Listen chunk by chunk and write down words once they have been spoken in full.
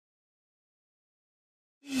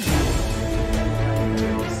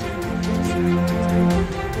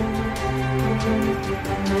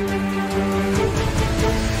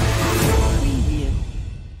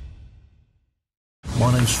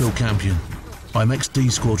Phil Campion. I'm ex-D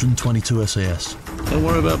Squadron 22 SAS. Don't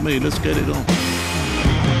worry about me, let's get it on.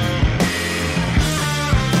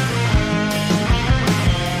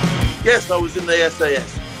 Yes, I was in the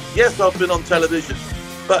SAS. Yes, I've been on television.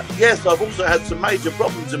 But yes, I've also had some major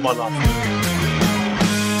problems in my life.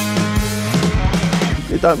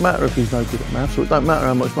 It don't matter if he's no good at maths, or it don't matter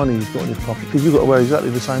how much money he's got in his pocket, because you've got to wear exactly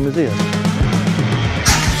the same as he has.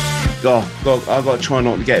 God, I've got to try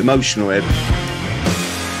not to get emotional here.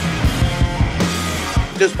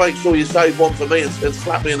 Just make sure you save one for me and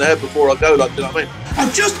slap me in the head before I go, like, do you know what I mean?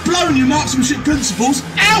 I've just blown your marksmanship principles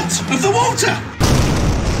out of the water!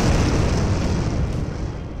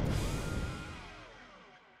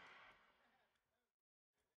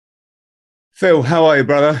 Phil, how are you,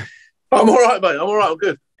 brother? I'm all right, mate. I'm all right. I'm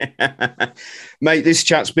good. Mate, this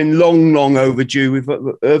chat's been long overdue. We've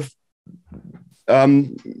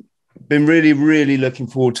been really looking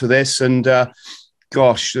forward to this. And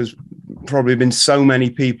gosh, there's probably been so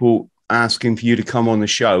many people asking for you to come on the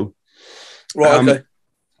show. Right, okay.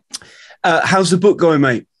 How's the book going,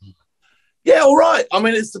 mate? Yeah, all right. I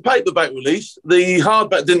mean, it's the paperback release. The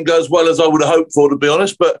hardback didn't go as well as I would have hoped for, to be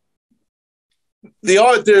honest, but the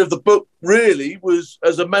idea of the book really was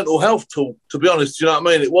as a mental health tool, to be honest. You know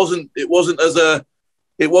what I mean? It wasn't as a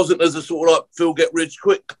sort of like Phil get rich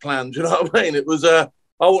quick plan. Do you know what I mean? It was I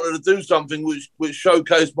wanted to do something which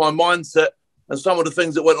showcased my mindset and some of the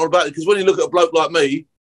things that went on about it. Because when you look at a bloke like me,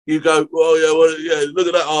 you go, well, yeah, look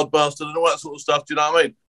at that hard bastard and all that sort of stuff. Do you know what I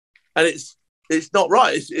mean? And it's not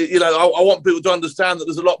right. I want people to understand that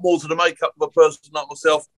there's a lot more to the makeup of a person like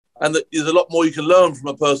myself. And that there's a lot more you can learn from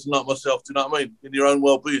a person like myself, do you know what I mean, in your own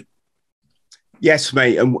well-being. Yes,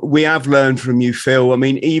 mate, and we have learned from you, Phil. I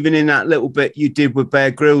mean, even in that little bit you did with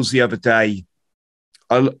Bear Grylls the other day,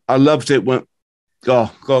 I loved it. When,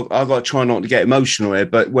 God, I've got to try not to get emotional here,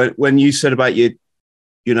 but when you said about your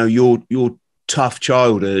tough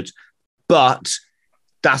childhood, but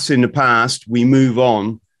that's in the past, we move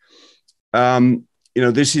on.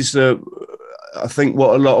 This is I think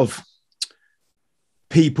what a lot of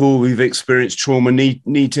people who've experienced trauma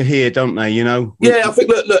need to hear, don't they? You know. Yeah, I think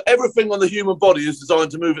look, everything on the human body is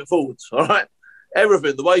designed to move it forwards. All right,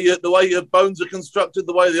 everything. The way your bones are constructed,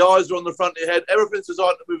 the way the eyes are on the front of your head, everything's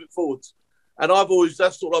designed to move it forwards. And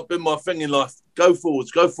that's sort of been my thing in life. Go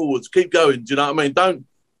forwards, keep going. Do you know what I mean?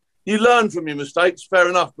 You learn from your mistakes, fair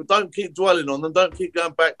enough, but don't keep dwelling on them. Don't keep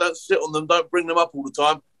going back. Don't sit on them. Don't bring them up all the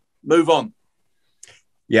time. Move on.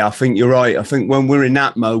 Yeah, I think you're right. I think when we're in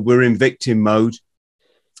that mode, we're in victim mode.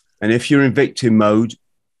 And if you're in victim mode,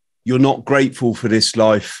 you're not grateful for this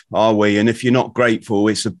life, are we? And if you're not grateful,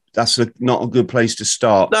 that's not a good place to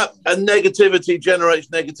start. No, and negativity generates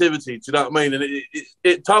negativity. Do you know what I mean? And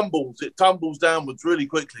it tumbles downwards really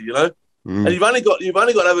quickly, you know. Mm. And you've only got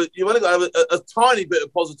to have a tiny bit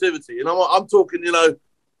of positivity. And I'm talking, you know,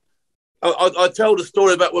 I tell the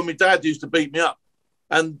story about when my dad used to beat me up,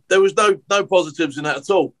 and there was no positives in that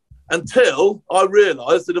at all until I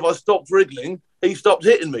realised that if I stopped wriggling, he stopped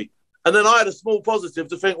hitting me. And then I had a small positive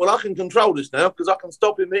to think, well, I can control this now because I can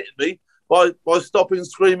stop him hitting me by stopping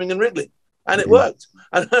screaming and wriggling. And it worked.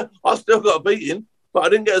 And I still got a beating, but I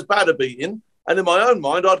didn't get as bad a beating. And in my own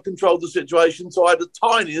mind, I'd controlled the situation, so I had the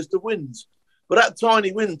tiniest of wins. But that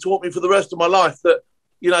tiny win taught me for the rest of my life that,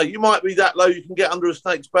 you know, you might be that low you can get under a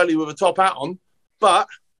snake's belly with a top hat on, but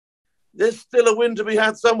there's still a win to be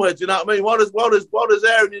had somewhere. Do you know what I mean? While there's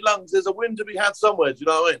air in your lungs, there's a win to be had somewhere. Do you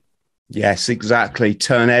know what I mean? Yes, exactly.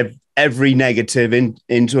 Turn every negative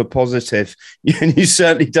into a positive. And you've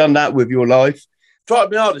certainly done that with your life.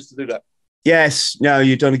 Tried my hardest to do that. Yes. No,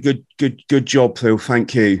 you've done a good job, Phil.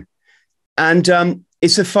 Thank you. And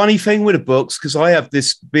it's a funny thing with the books, because I have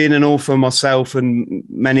this, being an author myself, and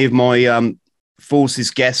many of my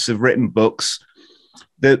Forces guests have written books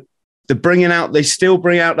that they still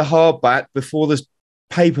bring out the hardback before the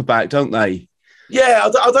paperback, don't they? Yeah,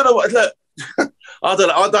 I don't know what. Look, I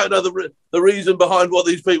don't know the reason behind what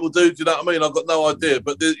these people do. Do you know what I mean? I've got no idea.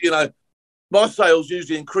 But my sales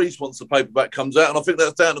usually increase once the paperback comes out, and I think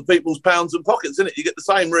that's down to people's pounds and pockets, isn't it? You get the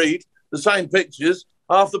same read, the same pictures,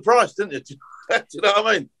 half the price, didn't you? Do you know what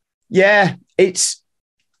I mean? Yeah, it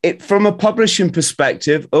from a publishing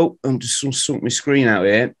perspective. Oh, I'm just going to sort my screen out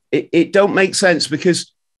here. It don't make sense,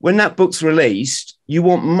 because when that book's released, you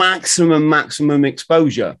want maximum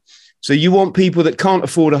exposure. So you want people that can't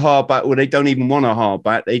afford a hardback, or they don't even want a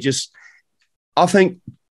hardback. They just, I think,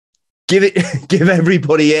 give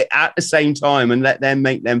everybody it at the same time and let them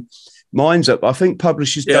make them minds up. I think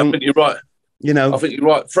publishers don't. I think you're right. You know, I think you're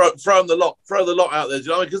right. Throw the lot out there. Do you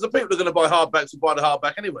know? Because the people are going to buy hardbacks will buy the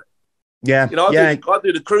hardback anyway. Yeah. You know, I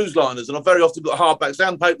do the cruise liners, and I've very often got hardbacks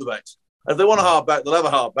and paperbacks. If they want a hardback, they'll have a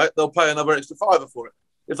hardback. They'll pay another extra £5 for it.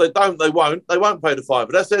 If they don't, they won't. They won't pay the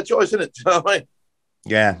 £5. That's their choice, isn't it? Do you know what I mean?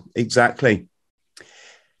 Yeah, exactly.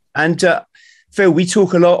 And Phil, we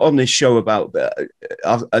talk a lot on this show about,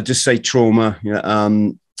 I'll just say trauma.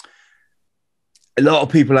 A lot of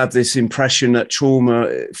people have this impression that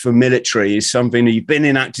trauma for military is something that you've been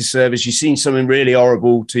in active service, you've seen something really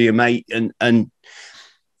horrible to your mate, and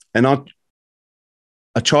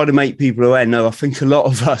I try to make people aware. No, I think a lot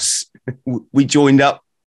of us we joined up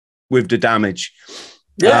with the damage.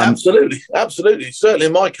 Yeah, absolutely. Certainly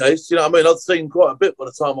in my case, you know what I mean? I'd seen quite a bit by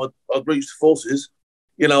the time I'd reached the forces.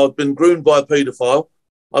 You know, I've been groomed by a paedophile.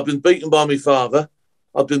 I've been beaten by my father.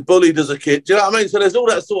 I've been bullied as a kid. Do you know what I mean? So there's all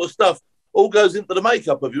that sort of stuff. All goes into the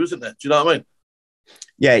makeup of you, isn't there? Do you know what I mean?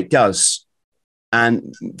 Yeah, it does.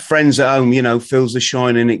 And friends at home, you know, Phil's a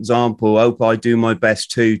shining example. I hope I do my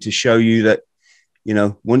best too to show you that, you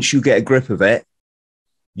know, once you get a grip of it,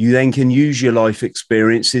 you then can use your life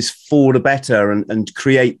experiences for the better and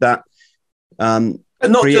create that. And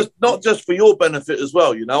not just for your benefit as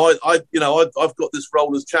well. You know, I've got this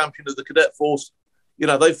role as champion of the cadet force. You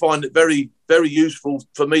know, they find it very, very useful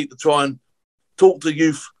for me to try and talk to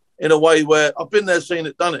youth in a way where I've been there, seen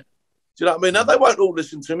it, done it. Do you know what I mean? Now, they won't all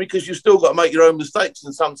listen to me because you've still got to make your own mistakes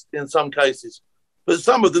in some cases. But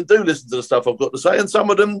some of them do listen to the stuff I've got to say, and some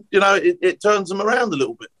of them, you know, it turns them around a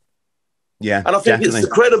little bit. Yeah, and I think it's the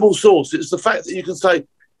credible source. It's the fact that you can say,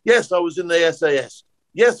 yes, I was in the SAS.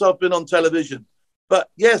 Yes, I've been on television. But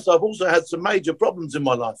yes, I've also had some major problems in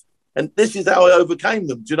my life. And this is how I overcame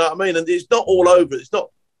them. Do you know what I mean? And it's not all over. It's not,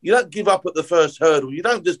 you don't give up at the first hurdle. You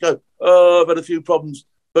don't just go, oh, I've had a few problems.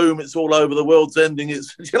 Boom, it's all over. The world's ending.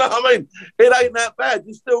 It's, you know what I mean? It ain't that bad.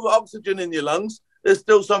 You've still got oxygen in your lungs. There's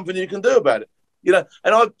still something you can do about it. You know,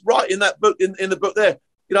 and I write in that book, in the book there,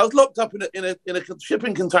 you know, I was locked up in a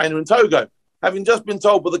shipping container in Togo, having just been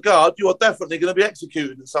told by the guard, you are definitely going to be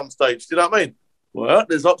executed at some stage. Do you know what I mean? Well,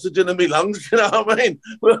 there's oxygen in my lungs. You know what I mean?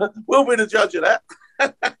 We'll be the judge of that.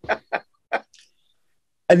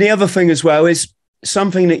 And the other thing as well is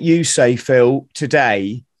something that you say, Phil,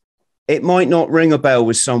 today, it might not ring a bell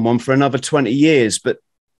with someone for another 20 years, but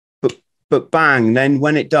bang, then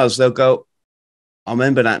when it does, they'll go, I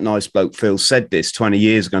remember that nice bloke Phil said this 20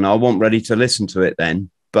 years ago, and I wasn't ready to listen to it then.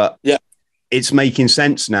 But yeah, it's making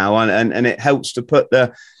sense now, and it helps to put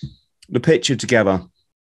the picture together.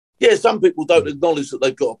 Yeah, some people don't acknowledge that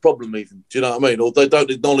they've got a problem even, do you know what I mean? Or they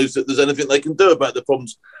don't acknowledge that there's anything they can do about the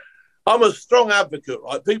problems. I'm a strong advocate,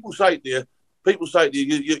 right? People say to you,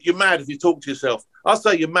 you're mad if you talk to yourself. I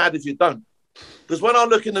say you're mad if you don't. Because when I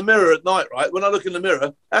look in the mirror at night, right, when I look in the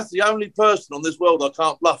mirror, that's the only person on this world I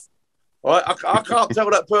can't bluff. All right? I can't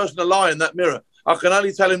tell that person a lie in that mirror. I can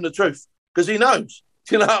only tell him the truth because he knows.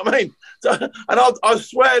 Do you know what I mean? So, and I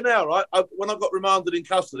swear now, right, when I got remanded in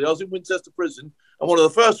custody, I was in Winchester Prison, and one of the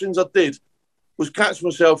first things I did was catch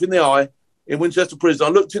myself in the eye in Winchester Prison. I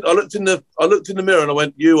looked in the mirror and I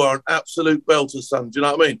went, "You are an absolute belter, son." Do you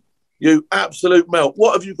know what I mean? You absolute melt.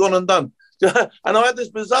 What have you gone and done? And I had this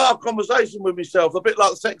bizarre conversation with myself, a bit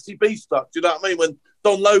like Sexy Beast stuff. Do you know what I mean? When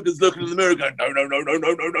Don Logan's looking in the mirror going, no. Do you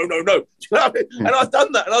know what I mean? And I've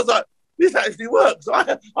done that. And I was like, this actually works.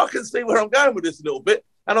 I can see where I'm going with this a little bit.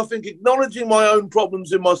 And I think acknowledging my own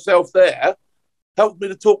problems in myself there helped me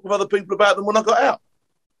to talk with other people about them when I got out.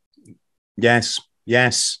 Yes.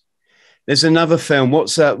 There's another film.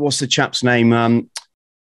 What's the chap's name?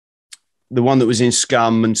 The one that was in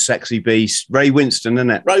Scum and Sexy Beast. Ray Winston,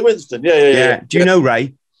 isn't it? Ray Winston, yeah. Do you know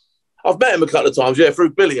Ray? I've met him a couple of times,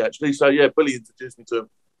 through Billy, actually. So, yeah, Billy introduced me to him.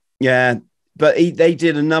 Yeah, but they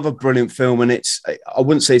did another brilliant film, and I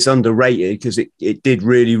wouldn't say it's underrated because it did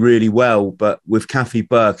really, really well, but with Kathy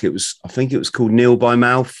Burke, I think it was called Kneel by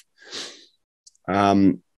Mouth.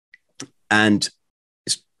 And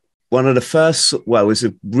it's one of the first, it's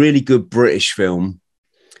a really good British film,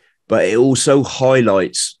 but it also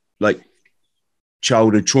highlights, like,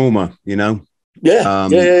 childhood trauma, you know?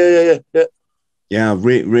 Yeah. Yeah,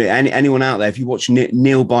 anyone out there, if you watch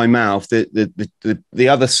Kneel by Mouth, the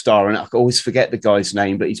other star, and I always forget the guy's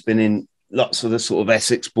name, but he's been in lots of the sort of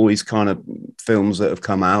Essex Boys kind of films that have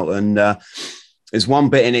come out. And there's one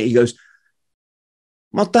bit in it, he goes,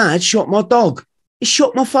 "My dad shot my dog. He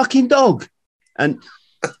shot my fucking dog." And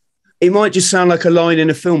it might just sound like a line in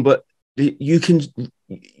a film, but you can,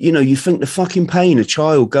 you know, you think the fucking pain a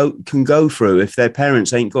child can go through if their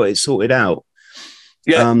parents ain't got it sorted out.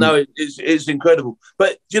 Yeah, it's incredible.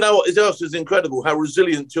 But do you know what else is incredible? How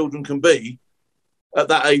resilient children can be at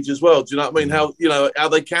that age as well. Do you know what I mean? How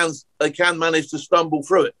they can manage to stumble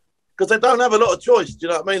through it because they don't have a lot of choice. Do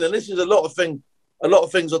you know what I mean? And this is a lot of things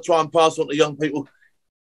I try and pass on to young people.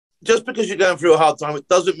 just because you're going through a hard time, it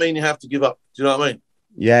doesn't mean you have to give up. Do you know what I mean?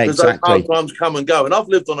 Yeah, because exactly. those hard times come and go. And I've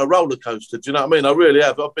lived on a roller coaster. Do you know what I mean? I really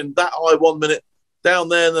have. I've been that high 1 minute, down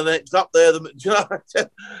there and the next, up there. Do you know?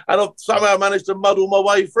 And I've somehow managed to muddle my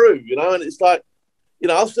way through, you know? And it's like, you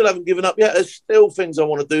know, I still haven't given up yet. There's still things I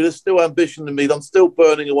want to do. There's still ambition in me. I'm still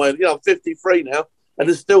burning away. You know, I'm 53 now, and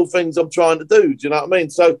there's still things I'm trying to do. Do you know what I mean?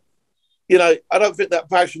 So, you know, I don't think that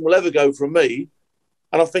passion will ever go from me.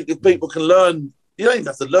 And I think if people can learn, you don't even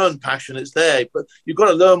have to learn passion. It's there, but you've got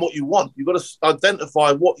to learn what you want. You've got to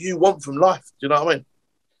identify what you want from life. Do you know what I mean?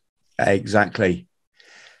 Exactly.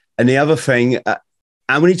 And the other thing,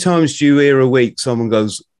 how many times do you hear a week someone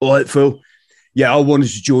goes, all right, Phil, yeah, I wanted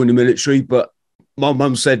to join the military, but my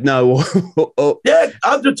mum said no. Yeah,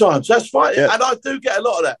 100 times. That's fine. Yeah. And I do get a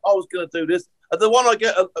lot of that. I was going to do this. And the one I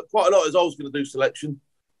get quite a lot is I was going to do selection.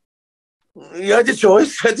 You had your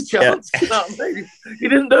choice, you had your chance. Yeah. You know what I mean? You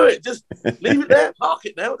didn't do it. Just leave it there, park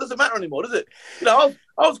it now. It doesn't matter anymore, does it? You know,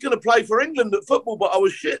 I was going to play for England at football, but I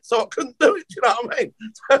was shit, so I couldn't do it. You know what I mean?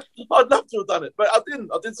 I'd love to have done it, but I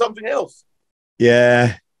didn't. I did something else.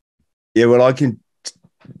 Yeah. Yeah, well, I can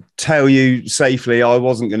tell you safely I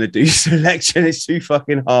wasn't going to do selection. It's too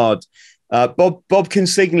fucking hard. Bob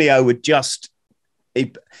Consiglio would just...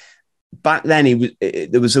 Back then,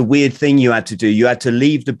 there was a weird thing you had to do. You had to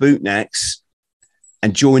leave the bootnecks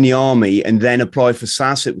and join the army and then apply for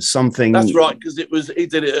SAS. It was something... That's right, because he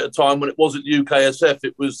did it at a time when it wasn't UKSF.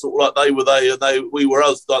 It was sort of like they were they and we were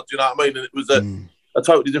us. Do you know what I mean? And it was a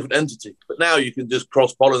totally different entity. But now you can just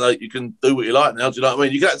cross-pollinate. You can do what you like now. Do you know what I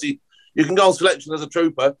mean? You can go on selection as a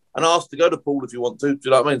trooper and ask to go to pool if you want to. Do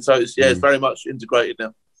you know what I mean? So, it's very much integrated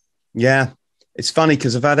now. Yeah. It's funny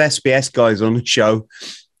because I've had SBS guys on the show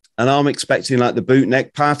and I'm expecting like the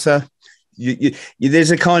bootneck patter.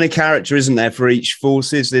 There's a kind of character, isn't there, for each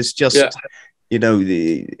forces? There's just, you know,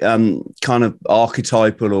 the kind of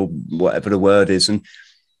archetypal or whatever the word is.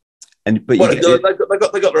 But they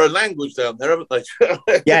got their own language down there, haven't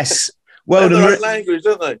they? Yes. Well, they have their own language,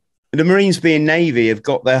 don't they? The Marines being Navy have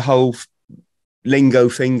got their whole lingo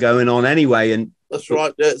thing going on anyway. And that's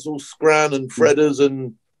right. Yeah, it's all Scran and Fredders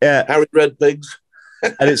and Harry Red Pigs.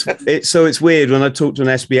 And it's weird when I talk to an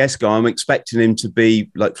SBS guy, I'm expecting him to be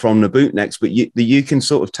like from the bootnecks, but you can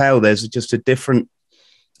sort of tell there's just a different,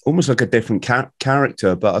 almost like a different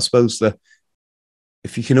character. But I suppose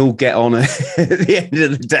if you can all get on at the end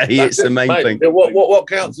of the day, it's the main thing. Yeah, what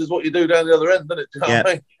counts is what you do down the other end, doesn't it? Do you know what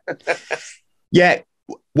I mean? Yeah.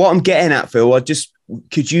 What I'm getting at, Phil,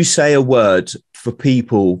 could you say a word for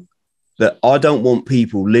people that I don't want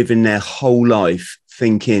people living their whole life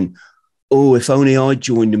thinking, oh, if only I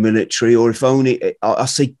joined the military, or if only I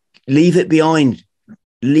say, leave it behind,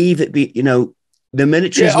 leave it be. You know, the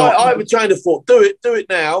military. Yeah, I have a train of thought. Do it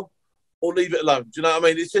now, or leave it alone. Do you know what I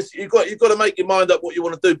mean? It's just you've got to make your mind up what you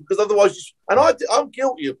want to do, because otherwise, I'm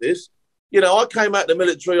guilty of this. You know, I came out of the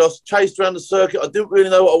military. I was chased around the circuit. I didn't really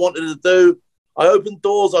know what I wanted to do. I opened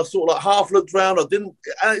doors. I sort of like half looked around. I didn't,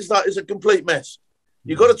 and it's a complete mess.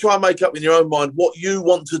 You've got to try and make up in your own mind what you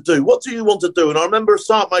want to do. What do you want to do? And I remember a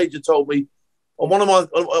sergeant major told me on one of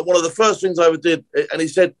the first things I ever did, and he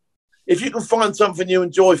said, if you can find something you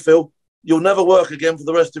enjoy, Phil, you'll never work again for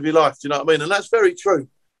the rest of your life. Do you know what I mean? And that's very true.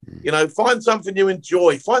 You know, find something you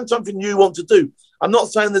enjoy. Find something you want to do. I'm not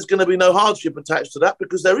saying there's going to be no hardship attached to that,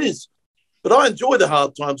 because there is. But I enjoy the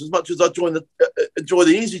hard times as much as I enjoy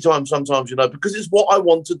the easy times sometimes, you know, because it's what I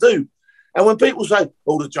want to do. And when people say,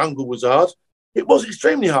 oh, the jungle was hard, it was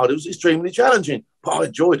extremely hard. It was extremely challenging. But I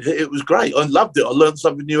enjoyed it. It was great. I loved it. I learned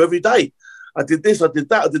something new every day. I did this, I did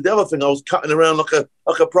that, I did the other thing. I was cutting around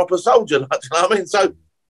like a proper soldier. You know what I mean? So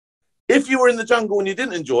if you were in the jungle and you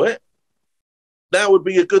didn't enjoy it, now would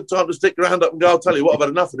be a good time to stick your hand up and go, I'll tell you what, I've had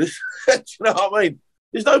enough of this. Do you know what I mean?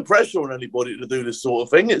 There's no pressure on anybody to do this sort of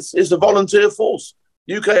thing. It's a volunteer force.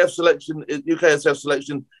 UKSF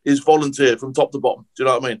selection is volunteer from top to bottom. Do you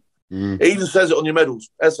know what I mean? It even says it on your medals.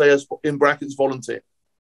 SAS in brackets volunteer.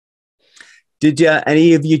 Did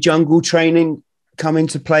any of your jungle training come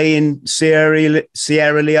into play in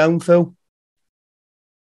Sierra Leone, Phil?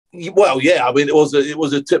 Well, yeah. I mean, it was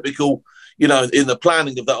a typical, you know, in the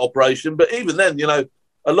planning of that operation. But even then, you know,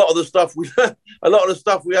 a lot of the stuff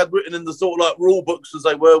we had written in the sort of like rule books as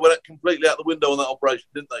they went completely out the window on that operation,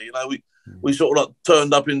 didn't they? You know, we sort of like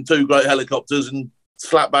turned up in 2 great helicopters and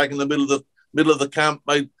slapped back in the middle of the camp,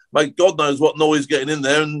 made God knows what noise getting in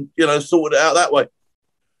there, and you know, sorted it out that way.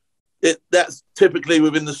 That's typically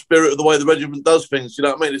within the spirit of the way the regiment does things. You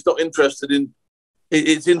know what I mean? It's not interested in.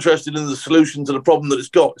 It's interested in the solution to the problem that it's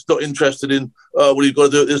got. It's not interested in, well, you've got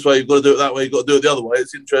to do it this way, you've got to do it that way, you've got to do it the other way.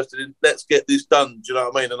 It's interested in, let's get this done. Do you know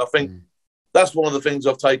what I mean? And I think That's one of the things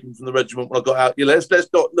I've taken from the regiment when I got out. Let's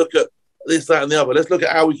not look at this, that, and the other. Let's look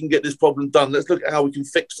at how we can get this problem done. Let's look at how we can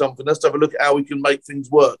fix something. Let's have a look at how we can make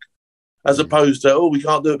things work, as opposed to, we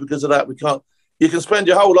can't do it because of that. We can't. You can spend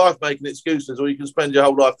your whole life making excuses, or you can spend your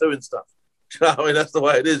whole life doing stuff. You know what I mean? That's the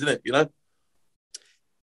way it is, isn't it?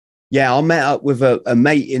 Yeah, I met up with a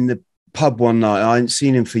mate in the pub one night. I hadn't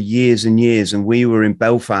seen him for years and years, and we were in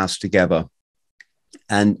Belfast together.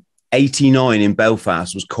 And 89 in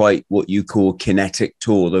Belfast was quite what you call a kinetic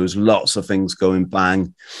tour. There was lots of things going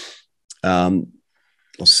bang. I'll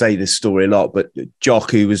say this story a lot, but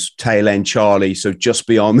Jock, who was tail end Charlie, so just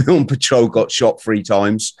beyond me on patrol, got shot 3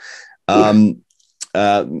 times.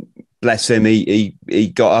 Bless him,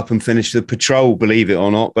 he got up and finished the patrol, believe it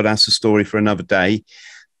or not, but that's a story for another day.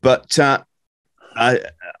 But I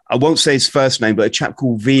won't say his first name, but a chap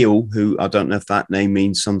called Veal, who I don't know if that name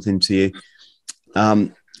means something to you.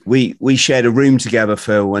 We shared a room together,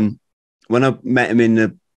 Phil, and when I met him in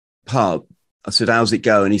the pub, I said, "How's it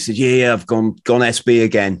going?" He said, "Yeah, I've gone SB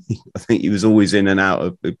again." I think he was always in and out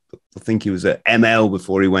of. I think he was at ML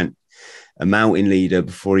before he went a mountain leader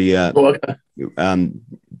before he joined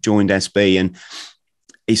SB, and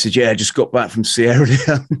he said, "Yeah, I just got back from Sierra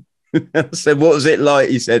Leone." I said, "What was it like?"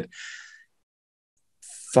 He said,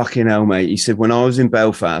 "Fucking hell, mate." He said, "When I was in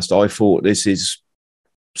Belfast, I thought this is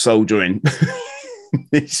soldiering."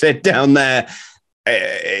 He said, "Down there,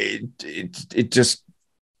 it just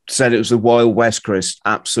said it was the Wild West, Chris.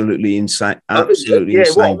 Absolutely insane. Absolutely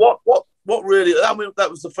insane." What really? I mean, that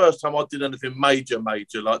was the first time I did anything major. Like,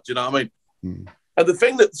 do you know what I mean? And the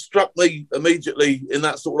thing that struck me immediately in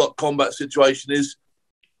that sort of like combat situation is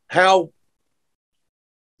how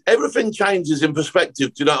everything changes in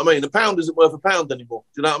perspective. Do you know what I mean? A pound isn't worth a pound anymore.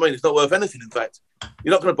 Do you know what I mean? It's not worth anything. In fact,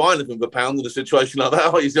 you're not going to buy anything with a pound in a situation like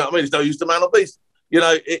that. You know what I mean? It's no use to man or beast.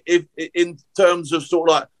 If in terms of sort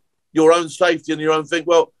of like your own safety and your own thing,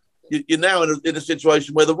 well, you're now in a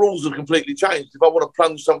situation where the rules have completely changed. If I want to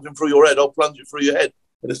plunge something through your head, I'll plunge it through your head.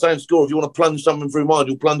 In the same score, if you want to plunge something through mine,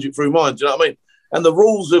 you'll plunge it through mine. Do you know what I mean? And the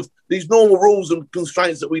rules of these normal rules and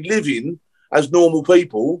constraints that we live in as normal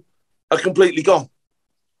people are completely gone.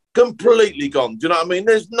 Completely gone. Do you know what I mean?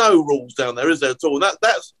 There's no rules down there, is there at all?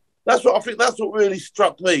 That's what I think. That's what really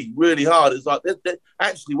struck me really hard. It's like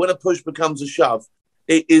actually, when a push becomes a shove,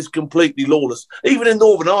 it is completely lawless. Even in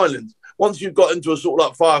Northern Ireland, once you've got into a sort of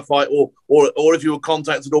like firefight, or if you were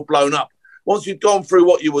contacted or blown up, once you'd gone through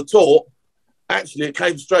what you were taught, actually it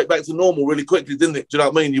came straight back to normal really quickly, didn't it? Do you know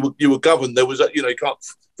what I mean? You were governed. There was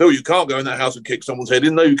you can't go in that house and kick someone's head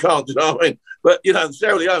in. No, you can't. Do you know what I mean? But in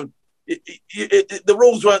Sierra Leone, the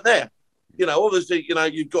rules weren't there. Obviously,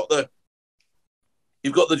 you've got the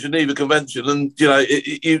Geneva Convention, and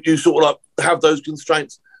you sort of like have those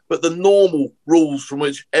constraints. But the normal rules from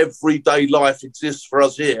which everyday life exists for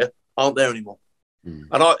us here aren't there anymore. And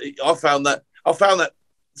I found that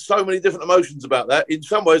so many different emotions about that. In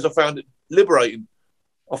some ways, I found it liberating.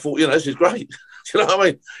 I thought, this is great. Do you know what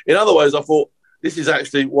I mean? In other ways, I thought, this is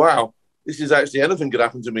actually, wow, this is actually anything could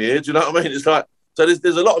happen to me here. Do you know what I mean? It's like, so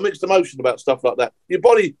there's a lot of mixed emotion about stuff like that. Your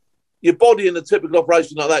body in a typical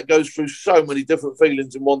operation like that goes through so many different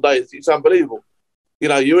feelings in one day. It's unbelievable.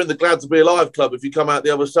 You're in the Glad to Be Alive club if you come out the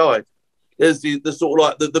other side. There's the sort of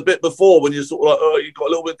like the bit before when you're sort of like, you've got a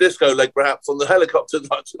little bit of disco leg perhaps on the helicopter.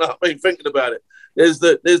 Like, you know what I mean? Thinking about it. There's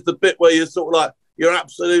the bit where you're sort of like, you're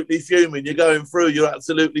absolutely fuming. You're going through. You're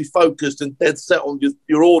absolutely focused and dead set on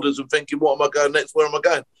your orders and thinking, what am I going next? Where am I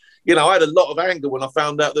going? I had a lot of anger when I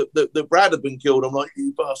found out that Brad had been killed. I'm like,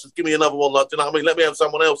 you bastards, give me another one. Like, do you know what I mean? Let me have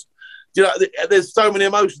someone else. There's so many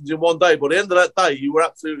emotions in one day. By the end of that day, you were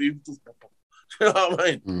absolutely... You know what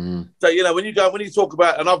I mean? So, when you talk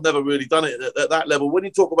about, and I've never really done it at that level, when you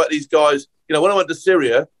talk about these guys, when I went to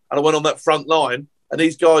Syria and I went on that front line, and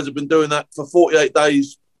these guys have been doing that for 48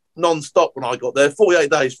 days non-stop when I got there, 48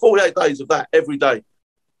 days of that every day.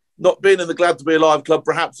 Not being in the Glad to Be Alive club,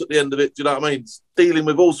 perhaps at the end of it, do you know what I mean? Dealing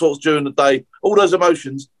with all sorts during the day, all those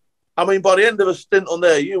emotions. I mean, by the end of a stint on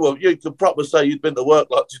there, you could proper say you'd been to work.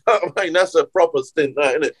 Like, do you know what I mean? That's a proper stint,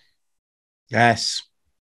 that, isn't it? Yes.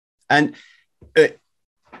 And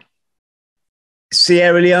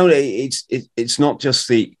Sierra Leone, it's not just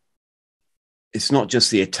the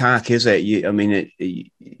attack, is it?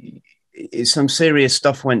 It's some serious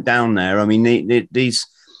stuff went down there. I mean, these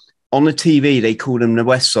on the TV they called them the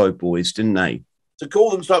West Side Boys, didn't they? To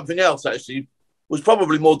call them something else actually was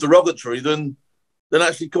probably more derogatory than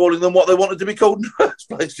actually calling them what they wanted to be called in the first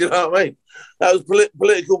place. You know what I mean? That was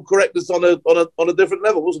political correctness on a different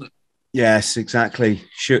level, wasn't it? Yes, exactly.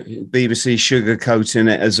 BBC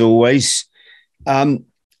sugarcoating it as always. And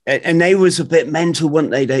they was a bit mental,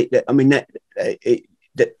 weren't they?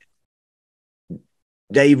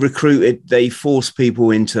 they forced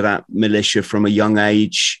people into that militia from a young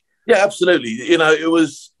age. Yeah, absolutely. You know, it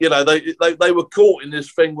was, you know, they were caught in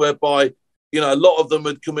this thing whereby, you know, a lot of them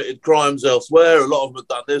had committed crimes elsewhere. A lot of them had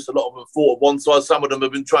done this. A lot of them fought at one side. Some of them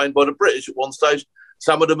have been trained by the British at one stage.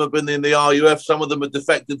 Some of them have been in the RUF. Some of them have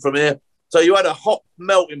defected from here. So you had a hot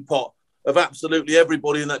melting pot of absolutely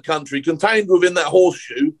everybody in that country. Contained within that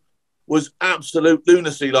horseshoe was absolute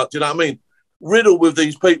lunacy. Like, do you know what I mean? Riddled with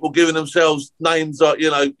these people giving themselves names like,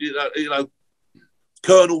 you know,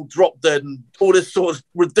 Colonel Drop Dead and all this sort of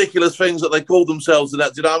ridiculous things that they called themselves and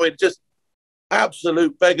that. Do you know what I mean? Just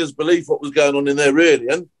absolute beggars belief what was going on in there, really.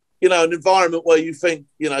 And, you know, an environment where you think,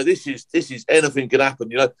 you know, this is anything can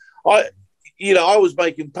happen. I was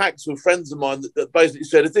making pacts with friends of mine that basically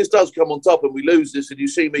said, if this does come on top and we lose this and you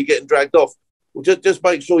see me getting dragged off, well, just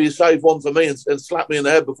make sure you save one for me and slap me in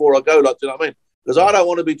the head before I go. Like, do you know what I mean? Because I don't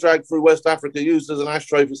want to be dragged through West Africa, used as an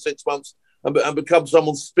ashtray for 6 months and become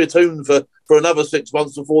someone's spittoon for another 6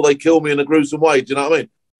 months before they kill me in a gruesome way. Do you know what I mean?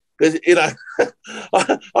 Because, you know,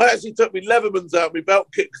 I actually took my Leathermans out, my belt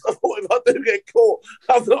kit, because I thought if I do get caught,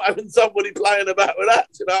 I'm not having somebody playing about with that.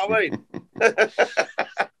 Do you know what I mean?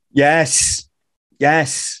 Yes.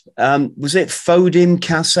 Was it Fodim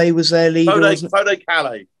Casse was their leader? Fode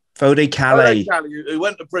Calais. Fode Calais, who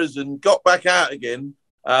went to prison, got back out again,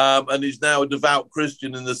 and is now a devout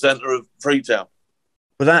Christian in the centre of Freetown.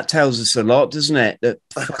 Well, that tells us a lot, doesn't it? That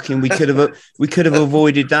fucking we could have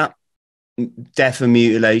avoided that death and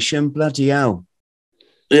mutilation. Bloody hell!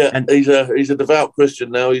 Yeah, and he's a devout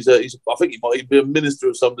Christian now. I think he might even be a minister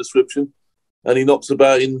of some description, and he knocks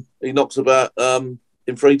about in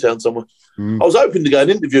Freetown somewhere. I was hoping to go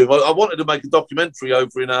and interview him. I wanted to make a documentary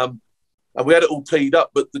over in and we had it all teed up,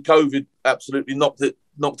 but the COVID absolutely knocked it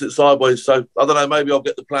sideways. So I don't know. Maybe I'll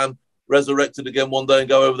get the plan resurrected again one day and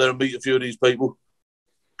go over there and meet a few of these people.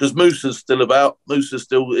 Because Moosa's still about. Moosa's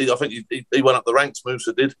still. I think he went up the ranks.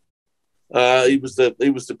 Moosa did. He was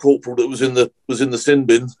the corporal that was in the sin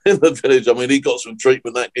bin in the village. I mean, he got some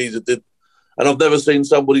treatment, that geezer did. And I've never seen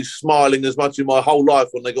somebody smiling as much in my whole life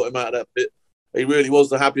when they got him out of that pit. He really was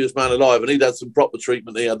the happiest man alive, and he'd had some proper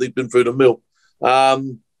treatment. He'd been through the mill.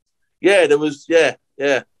 There's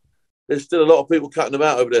still a lot of people cutting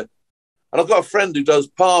about over there. And I've got a friend who does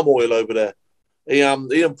palm oil over there. He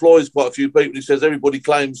employs quite a few people. He says everybody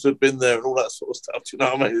claims to have been there and all that sort of stuff. Do you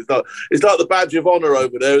know what I mean? It's like the badge of honour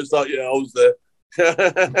over there. It's like, yeah, I was there.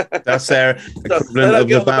 That's their equivalent of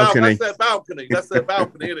the balcony. That's their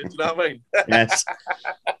balcony, isn't it? Do you know what I mean? Yes.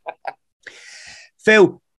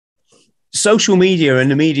 Phil, social media and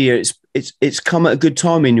the media, it's come at a good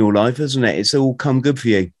time in your life, hasn't it? It's all come good for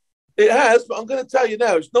you. It has, but I'm going to tell you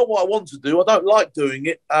now, it's not what I want to do. I don't like doing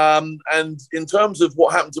it. And in terms of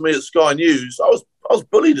what happened to me at Sky News, I was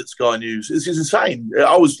bullied at Sky News. This is insane.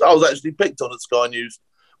 I was actually picked on at Sky News.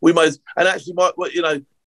 We made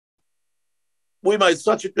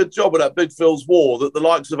such a good job of that Big Phil's War that the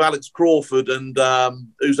likes of Alex Crawford and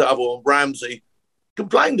who's that other one, Ramsey,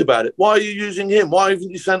 complained about it. Why are you using him? Why haven't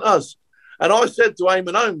you sent us? And I said to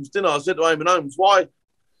Eamon Holmes, didn't I? I said to Eamon Holmes, why?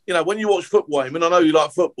 You know, when you watch football, Eamon, I know you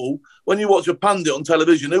like football. When you watch a pundit on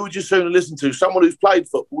television, who would you sooner listen to? Someone who's played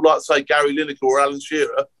football, like, say, Gary Lineker or Alan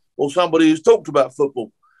Shearer, or somebody who's talked about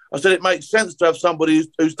football? I said it makes sense to have somebody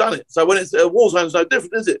who's done it. So when it's a war zone, it's no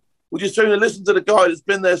different, is it? Would you sooner listen to the guy that's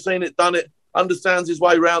been there, seen it, done it, understands his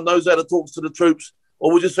way around, knows how to talk to the troops,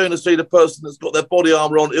 or would you sooner see the person that's got their body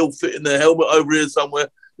armour on, ill-fitting their helmet over here somewhere,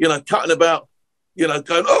 you know, cutting about, you know,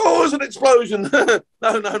 going, oh, it's an explosion. No,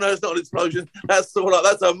 it's not an explosion. That's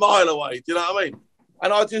a mile away. Do you know what I mean?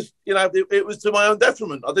 And I just, you know, it was to my own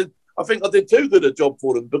detriment. I think I did too good a job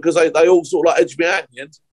for them because they all sort of like edged me out in the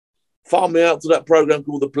end, farmed me out to that program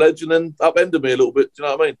called The Pledge and then upended me a little bit. Do you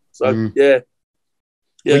know what I mean? So, yeah.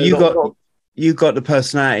 Well, you got the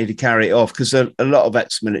personality to carry it off because a lot of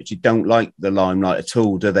ex-military don't like the limelight at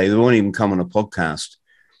all, do they? They won't even come on a podcast.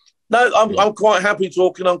 No, I'm quite happy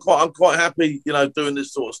talking. I'm quite happy, you know, doing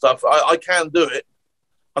this sort of stuff. I can do it.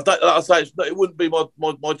 Like I say, it wouldn't be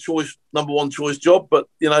my choice, number one choice job, but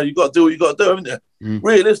you know, you got to do what you got to do, haven't you?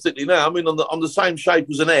 Realistically, now, I mean, I'm the same shape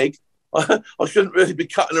as an egg. I shouldn't really be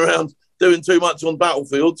cutting around doing too much on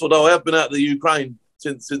battlefields, although I have been out of the Ukraine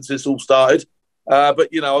since this all started.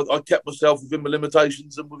 But you know, I kept myself within my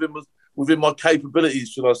limitations and within my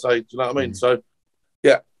capabilities, should I say? Do you know what I mean? So,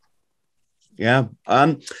 yeah.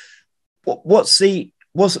 What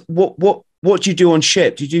do you do on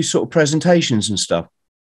ship? Do you do sort of presentations and stuff?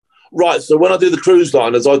 Right. So when I do the cruise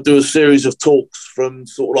liners, I do a series of talks from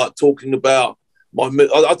sort of like talking about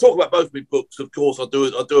I talk about both my books, of course. I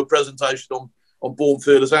do a presentation on Born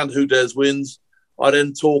Fearless and Who Dares Wins. I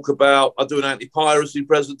then I do an anti-piracy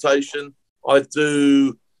presentation. I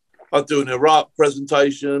do an Iraq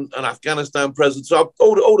presentation, an Afghanistan presentation. So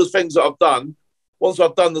all the things that I've done, once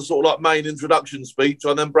I've done the sort of like main introduction speech,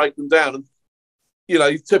 I then break them down. And, you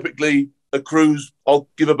know, typically a cruise, I'll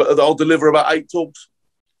deliver about 8 talks.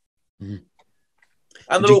 Mm-hmm.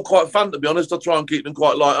 And they're all quite fun, to be honest. I try and keep them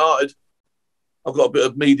quite light-hearted. I've got a bit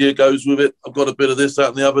of media goes with it. I've got a bit of this, that,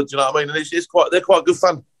 and the other. Do you know what I mean? And they're quite good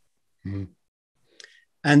fun. Mm-hmm.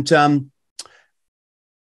 And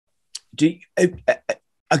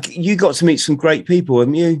you got to meet some great people,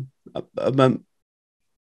 haven't you? I've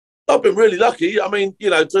been really lucky. I mean, you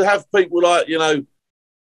know, to have people like, you know,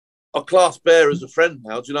 a class bear as a friend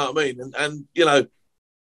now. Do you know what I mean? And you know,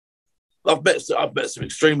 I've met some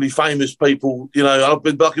extremely famous people. You know, I've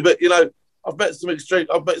been lucky, but you know, I've met some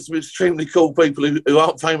extremely cool people who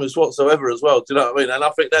aren't famous whatsoever as well. Do you know what I mean? And I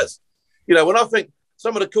think that's, you know, when I think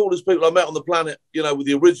some of the coolest people I met on the planet, you know, with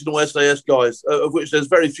the original SAS guys, of which there's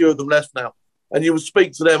very few of them left now, and you would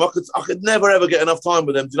speak to them, I could never ever get enough time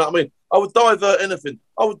with them. Do you know what I mean? I would divert anything.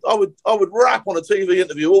 I would rap on a TV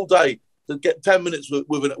interview all day to get 10 minutes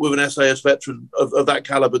with an SAS veteran of that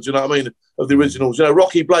caliber. Do you know what I mean? Of the originals, you know,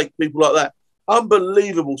 Rocky Blake, people like that.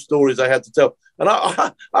 Unbelievable stories they had to tell, and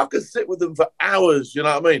I could sit with them for hours. You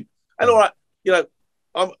know what I mean? And all right, you know,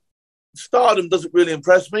 stardom doesn't really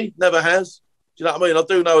impress me. Never has. Do you know what I mean? I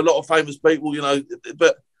do know a lot of famous people, you know,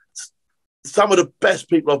 but some of the best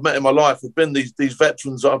people I've met in my life have been these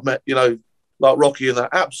veterans that I've met, you know, like Rocky and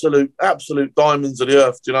that absolute diamonds of the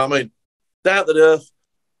earth. Do you know what I mean? Down to the earth,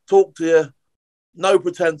 talk to you, no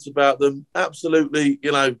pretense about them. Absolutely,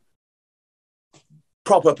 you know,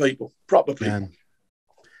 proper people. Yeah.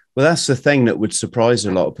 Well, that's the thing that would surprise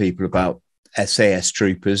a lot of people about SAS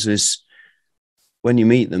troopers is when you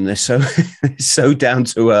meet them, they're so down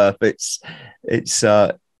to earth. It's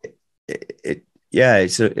nice.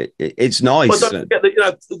 But don't forget that, you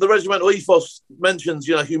know, the regimental ethos mentions,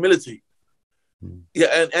 you know, humility.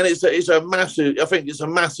 Yeah, and it's a massive. I think it's a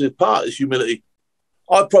massive part is humility.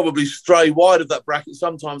 I probably stray wide of that bracket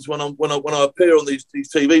sometimes when I appear on these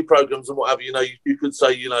TV programs and what have you. You know, you could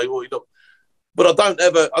say, you know, well, you know, but I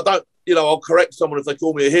don't, you know, I'll correct someone if they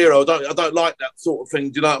call me a hero. I don't like that sort of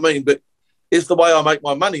thing. Do you know what I mean? But it's the way I make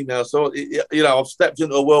my money now. So, you know, I've stepped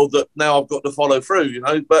into a world that now I've got to follow through, you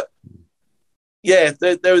know. But, yeah,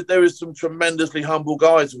 there is some tremendously humble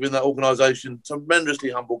guys within that organisation, tremendously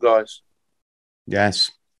humble guys.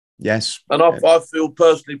 Yes. And I feel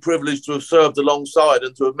personally privileged to have served alongside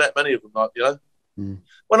and to have met many of them, like, you know.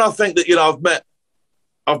 When I think that, you know,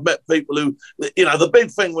 I've met people who, you know, the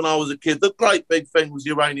big thing when I was a kid, the great big thing was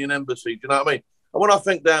the Iranian embassy, do you know what I mean? And when I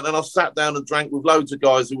think down, and I sat down and drank with loads of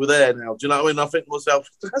guys who were there now, do you know what I mean? I think to myself,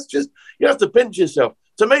 that's just, you have to pinch yourself.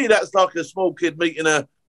 To me, that's like a small kid meeting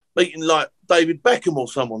like David Beckham or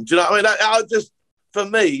someone. Do you know what I mean? For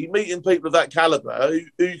me, meeting people of that caliber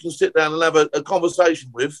who you can sit down and have a conversation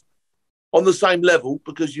with on the same level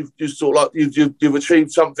because you've sort of like you've achieved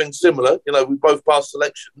something similar. You know, we both passed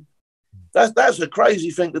selection. That's a crazy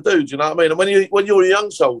thing to do. Do you know what I mean? And when you're a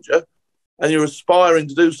young soldier and you're aspiring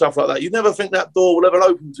to do stuff like that, you never think that door will ever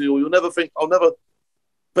open to you. Or you'll never think I'll never.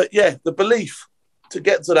 But yeah, the belief to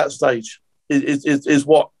get to that stage is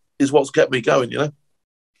what's kept me going. You know.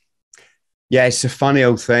 Yeah, it's a funny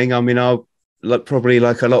old thing. I mean, probably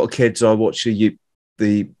like a lot of kids, I watch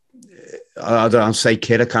I don't say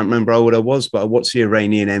kid, I can't remember how old I was, but I watched the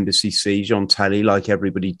Iranian embassy siege on telly like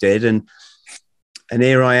everybody did. And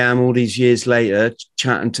here I am all these years later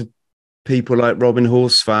chatting to people like Robin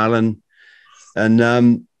Horsfall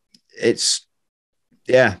and it's,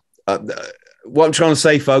 yeah. What I'm trying to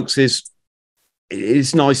say, folks, is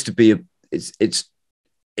it's nice to be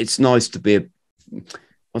it's nice to be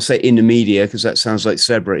I'll say in the media because that sounds like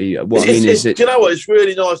celebrity. What I mean is, do you know what? It's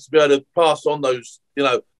really nice to be able to pass on those. You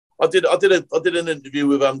know, I did an interview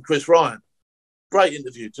with Chris Ryan. Great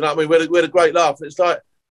interview. Do you know what I mean? We had a great laugh. And it's like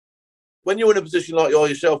when you're in a position like you are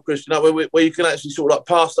yourself, Chris, you know, where you can actually sort of like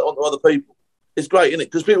pass that on to other people. It's great, isn't it?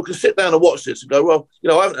 Because people can sit down and watch this and go, well, you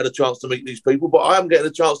know, I haven't had a chance to meet these people, but I am getting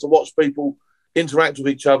a chance to watch people interact with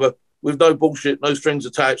each other with no bullshit, no strings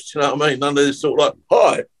attached. You know what I mean? None of this sort of like,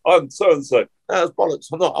 hi, I'm so and so. That's bollocks.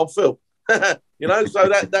 I'm not. I'm Phil. You know, so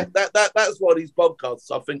that's why these podcasts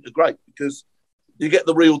I think are great because you get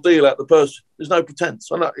the real deal out of the person. There's no pretense.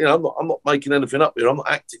 I'm not making anything up here. I'm not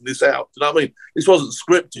acting this out. Do you know what I mean? This wasn't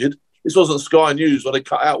scripted. This wasn't Sky News where they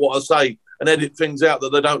cut out what I say and edit things out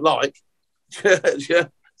that they don't like. Yeah.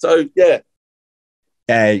 So yeah.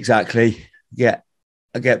 Yeah, exactly. Yeah.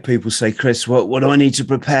 I get people say, Chris, what do I need to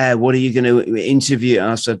prepare? What are you going to interview?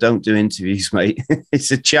 I said, don't do interviews, mate.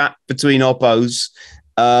 It's a chat between oppos.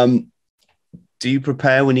 do you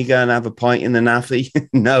prepare when you go and have a pint in the naffy?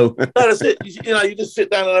 No. No, that's it. You just sit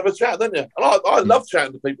down and have a chat, don't you? And I love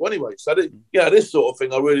chatting to people anyway. So, this sort of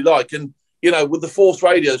thing I really like. And, with the Force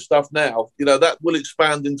Radio stuff now, that will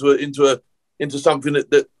expand into something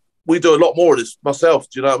that we do a lot more of this myself.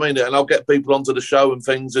 Do you know what I mean? And I'll get people onto the show and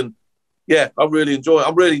things. And, yeah, I really enjoy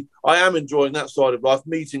it. I am enjoying that side of life,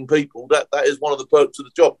 meeting people. That is one of the perks of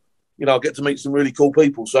the job. I get to meet some really cool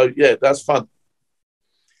people. So, yeah, that's fun.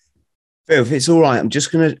 Phil, if it's all right, I'm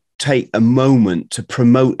just going to take a moment to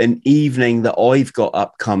promote an evening that I've got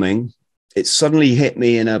upcoming. It suddenly hit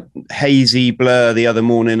me in a hazy blur the other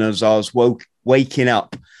morning as I was waking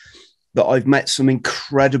up that I've met some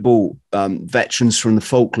incredible veterans from the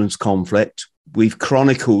Falklands conflict. We've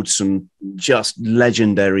chronicled some just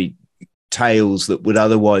legendary tales that would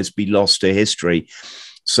otherwise be lost to history.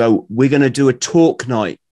 So we're going to do a talk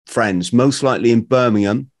night, friends, most likely in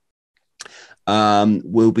Birmingham.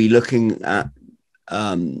 We'll be looking at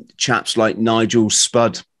chaps like Nigel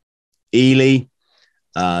Spud Ely,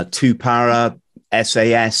 Tupara,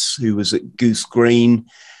 SAS, who was at Goose Green.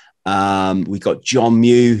 We got John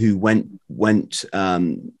Mew, who went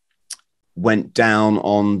down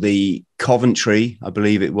on the Coventry, I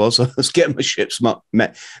believe it was. I was getting my ships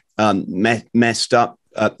mixed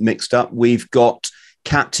up. We've got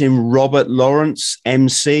Captain Robert Lawrence,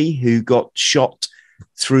 MC, who got shot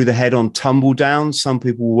through the head on Tumbledown. Some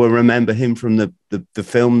people will remember him from the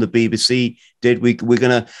film the BBC did. We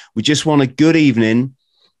just want a good evening,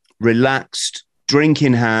 relaxed, drink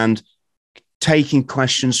in hand, taking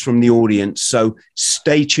questions from the audience. So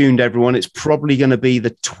stay tuned, everyone. It's probably going to be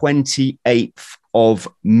the 28th of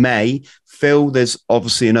May. Phil, there's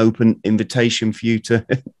obviously an open invitation for you to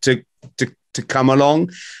come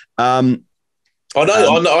along. I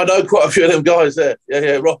know quite a few of them guys there.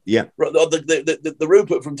 Yeah, Rob. Yeah, the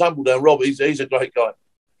Rupert from Tumbledown, Rob. He's a great guy.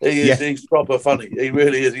 He's proper funny. He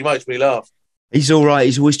really is. He makes me laugh. He's all right.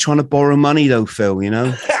 He's always trying to borrow money, though, Phil. He's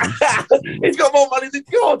got more money than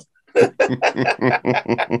God.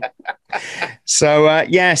 So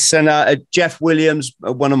yes, and Jeff Williams,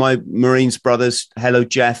 one of my Marines brothers. Hello,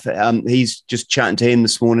 Jeff. He's just chatting to him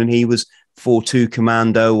this morning. He was 4-2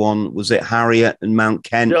 commando on, was it Harriet and Mount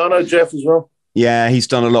Kent? Yeah, I know Jeff as well. Yeah, he's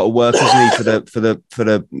done a lot of work, hasn't he, for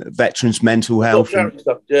the veterans' mental health. A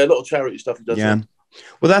lot of charity stuff he does. Yeah.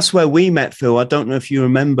 Well, that's where we met, Phil. I don't know if you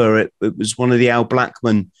remember it. It was one of the Al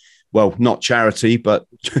Blackman, well, not charity, but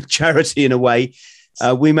charity in a way.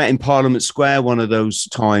 We met in Parliament Square one of those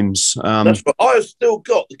times. That's right. I've still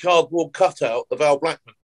got the cardboard cutout of Al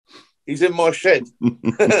Blackman. He's in my shed.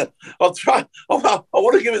 I'll try. I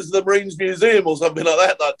want to give it to the Marines Museum or something like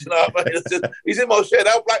that. Like, do you know what I mean? He's in my shed.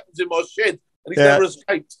 Al Blackman's in my shed, and he's never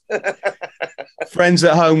escaped. Friends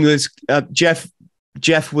at home, there's Jeff.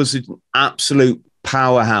 Jeff was an absolute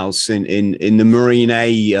powerhouse in the Marine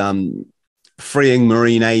A, freeing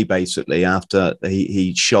Marine A, basically, after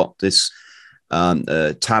he shot this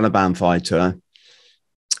Taliban fighter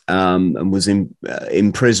and was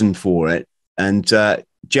in prison for it. And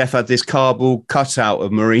Jeff had this cardboard cutout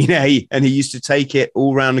of Marine A, and he used to take it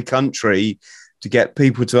all around the country to get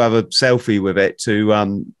people to have a selfie with it to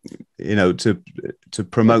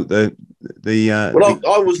promote the Well,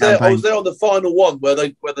 I was campaign. there. I was there on the final one where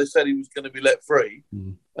they said he was going to be let free,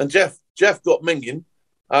 and Jeff got minging.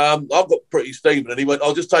 I've got pretty Stephen, and he went,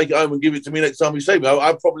 "I'll just take it home and give it to me next time you see me."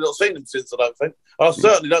 I've probably not seen him since. I don't think. I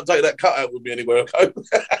certainly don't take that cutout with me anywhere I go.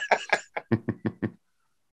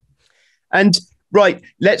 And right,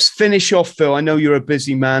 let's finish off, Phil. I know you're a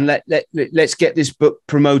busy man. Let's get this book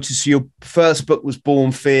promoted. So your first book was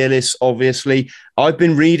Born Fearless, obviously. I've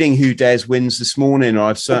been reading Who Dares Wins this morning, or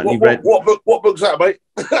I've certainly read. What book's that, mate?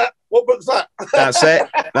 What book's that? That's it.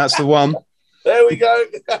 That's the one. There we go.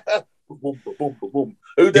 Boom, boom, boom, boom.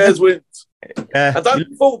 Who Dares Wins. And don't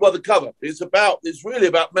be fooled by the cover. It's really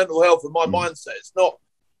about mental health and my mindset. It's not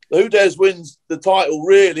Who Dares Wins. The title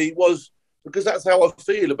really was because that's how I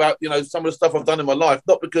feel about some of the stuff I've done in my life.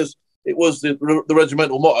 Not because it was the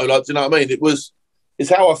regimental motto, like, do you know what I mean? It's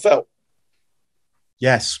how I felt.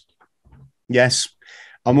 Yes.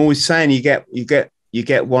 I'm always saying you get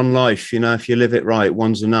one life. If you live it right,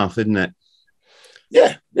 one's enough, isn't it?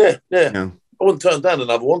 Yeah. I wouldn't turn down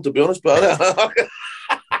another one, to be honest, but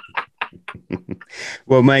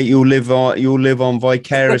well, mate, you'll live on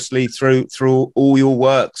vicariously through all your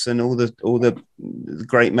works and all the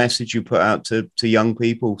great message you put out to young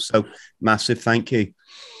people. So massive thank you.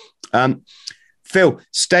 Phil,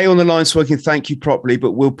 stay on the line so I can thank you properly,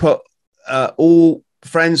 but we'll put we'll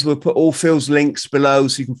put all Phil's links below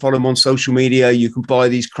so you can follow him on social media. You can buy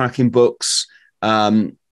these cracking books,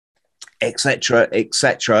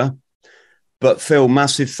 etc. But Phil,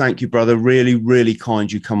 massive thank you, brother. Really, really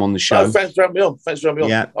kind you come on the show. No, thanks for having me on.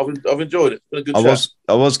 Yeah. I've enjoyed it. It's been a good chat.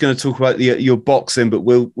 I was going to talk about your boxing, but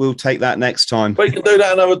we'll take that next time. We can do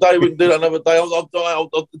that another day.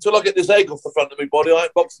 Until I get this egg off the front of my body, I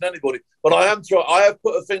ain't boxing anybody. But I have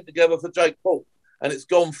put a thing together for Jake Paul, and it's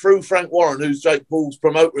gone through Frank Warren, who's Jake Paul's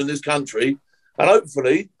promoter in this country, and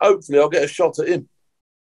hopefully I'll get a shot at him.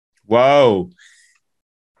 Whoa.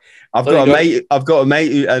 I've got a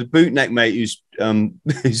mate, a bootneck mate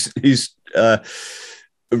who's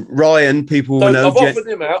Ryan. People will know. I've offered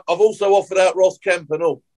him out. I've also offered out Ross Kemp and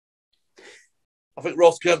all. I think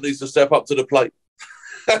Ross Kemp needs to step up to the plate.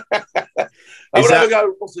 Have a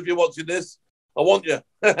go, Ross, if you're watching this. I want you.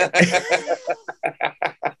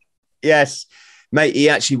 Yes, mate. He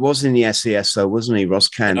actually was in the SES, though, wasn't he, Ross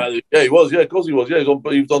Kemp? Yeah, he was. Yeah, of course he was. Yeah, he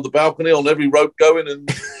was on the balcony on every rope going and.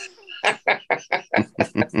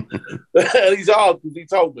 And he's hard because he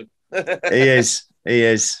told me. He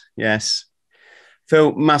is. Yes.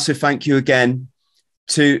 Phil, massive thank you again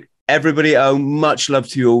to everybody at home. Much love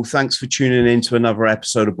to you all. Thanks for tuning in to another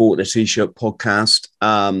episode of Bought the T-Shirt podcast.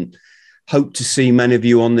 Hope to see many of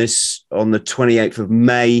you on the 28th of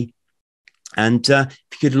May. And if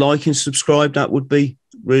you could like and subscribe, that would be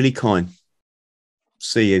really kind.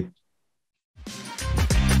 See you.